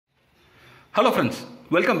Hello friends,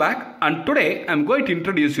 welcome back, and today I'm going to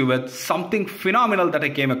introduce you with something phenomenal that I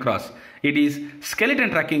came across. It is skeleton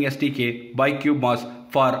tracking SDK by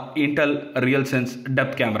CubeMoss for Intel Realsense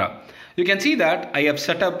depth camera. You can see that I have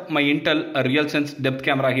set up my Intel Realsense depth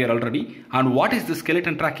camera here already. And what is the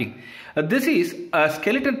skeleton tracking? This is a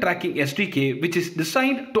skeleton tracking SDK which is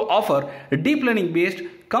designed to offer deep learning based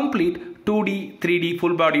complete 2D, 3D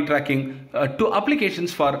full body tracking to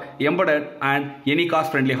applications for embedded and any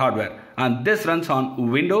cost friendly hardware. And this runs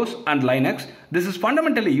on Windows and Linux. This is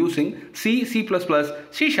fundamentally using C, C++,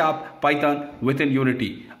 C#, Python within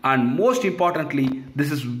Unity. And most importantly,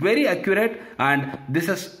 this is very accurate, and this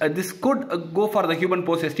could go for the human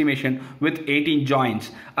pose estimation with 18 joints,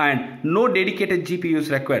 and no dedicated GPU is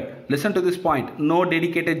required. Listen to this point, no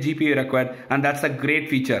dedicated GPU required, and that's a great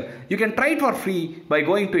feature. You can try it for free by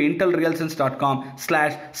going to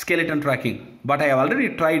intelrealsense.com/skeleton tracking. But I have already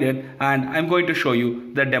tried it, and I'm going to show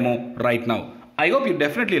you the demo right now. I hope you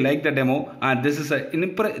definitely like the demo, and this is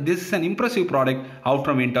an impressive product out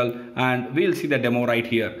from Intel, and we'll see the demo right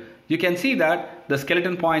here. You can see that the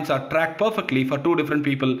skeleton points are tracked perfectly for two different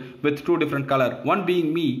people with two different color, one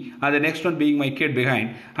being me and the next one being my kid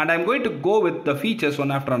behind. And I'm going to go with the features one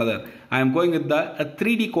after another. I'm going with the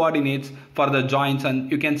 3D coordinates for the joints, and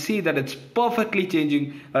you can see that it's perfectly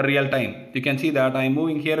changing real time. You can see that I'm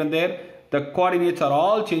moving here and there. The coordinates are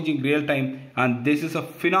all changing real time, and this is a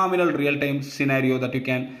phenomenal real time scenario that you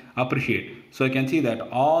can appreciate. So you can see that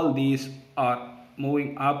all these are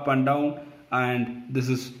moving up and down, and this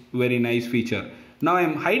is very nice feature. Now I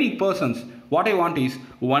am hiding persons. What I want is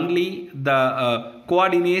only the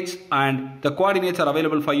coordinates, and the coordinates are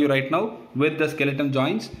available for you right now with the skeleton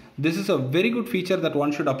joints. This is a very good feature that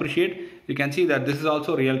one should appreciate. You can see that this is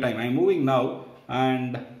also real time. I'm moving now,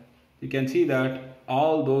 and you can see that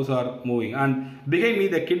all those are moving, and behind me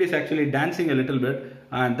the kid is actually dancing a little bit,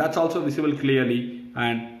 and that's also visible clearly,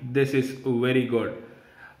 and this is very good.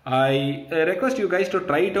 I request you guys to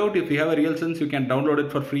try it out. If you have a Realsense, you can download it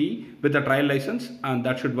for free with a trial license, and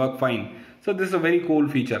that should work fine. So this is a very cool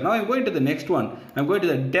feature. Now I'm going to the next one. I'm going to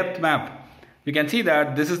the depth map. You can see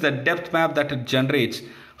that this is the depth map that it generates.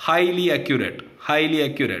 Highly accurate,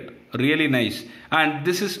 really nice, and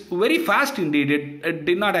this is very fast indeed. It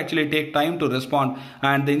did not actually take time to respond,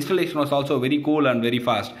 and the installation was also very cool and very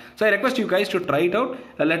fast. So I request you guys to try it out.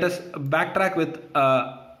 Let us backtrack with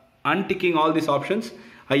unticking all these options.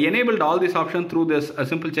 I enabled all these options through this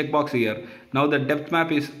simple checkbox here. Now the depth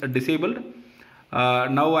map is disabled.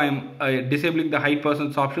 Now I am disabling the hide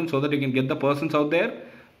persons option so that you can get the persons out there.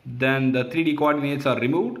 Then the 3D coordinates are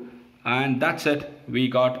removed, and that's it. We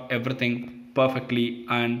got everything perfectly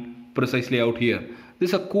and precisely out here. This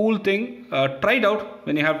is a cool thing. Try it out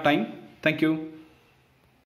when you have time. Thank you.